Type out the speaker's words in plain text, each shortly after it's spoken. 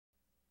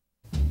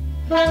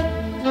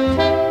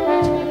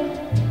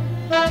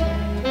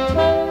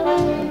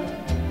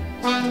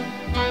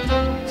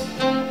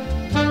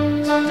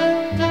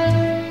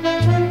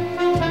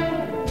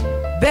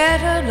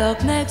Better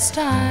luck next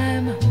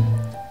time,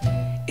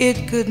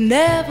 it could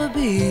never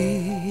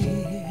be,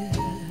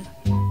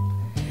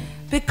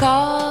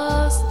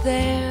 because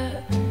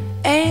there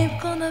ain't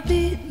gonna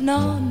be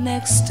no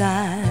next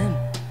time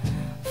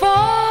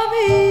for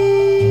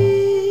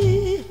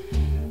me.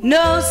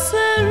 No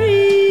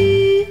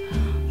siree,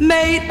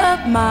 made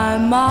up my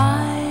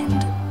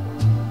mind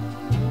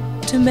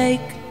to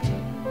make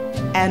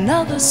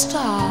another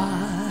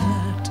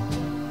start.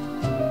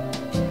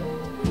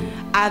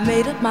 I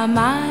made up my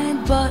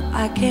mind, but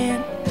I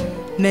can't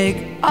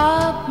make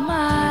up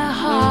my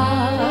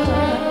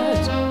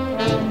heart.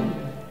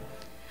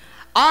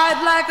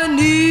 I'd like a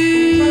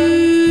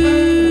new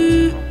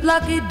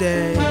lucky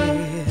day.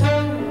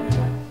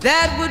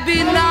 That would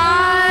be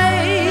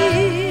nice,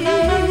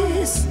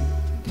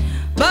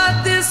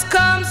 but this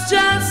comes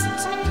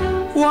just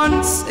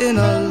once in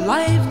a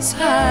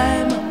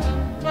lifetime,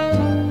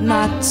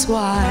 not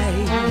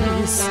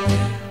twice.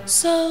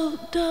 So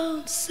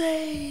don't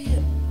say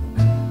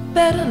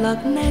better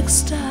luck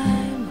next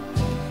time,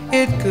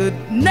 it could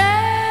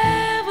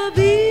never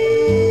be,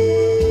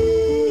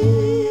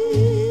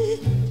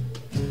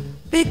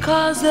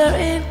 because there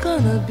ain't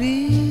gonna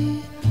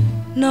be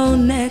no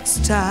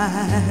next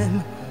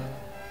time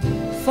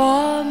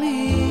for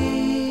me.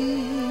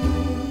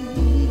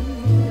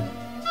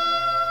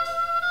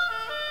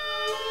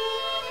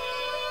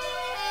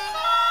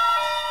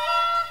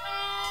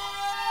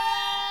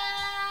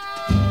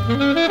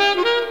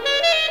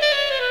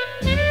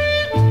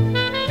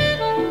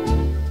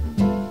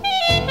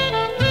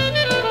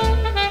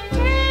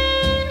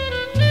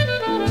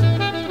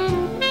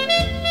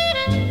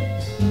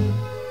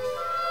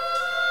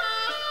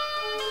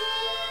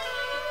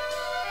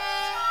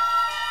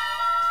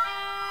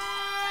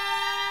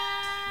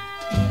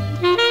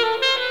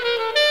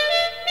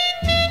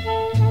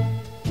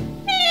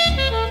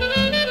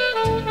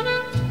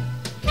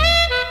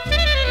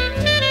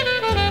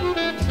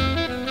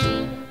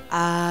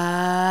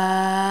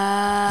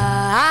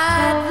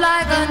 I'd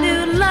like a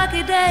new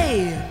lucky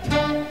day.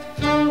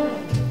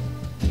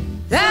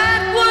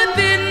 That would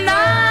be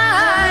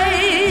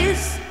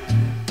nice,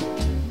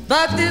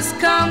 but this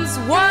comes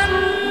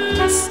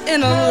once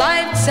in a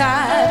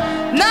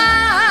lifetime,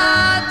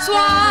 not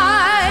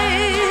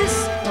twice.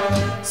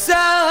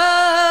 So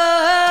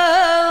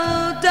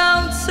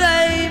don't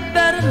say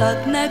better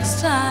luck next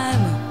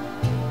time,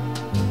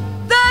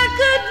 that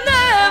could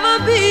never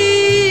be,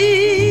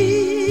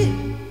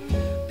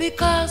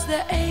 because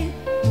there ain't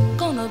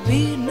gonna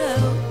be no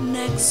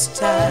next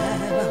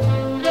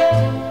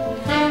time.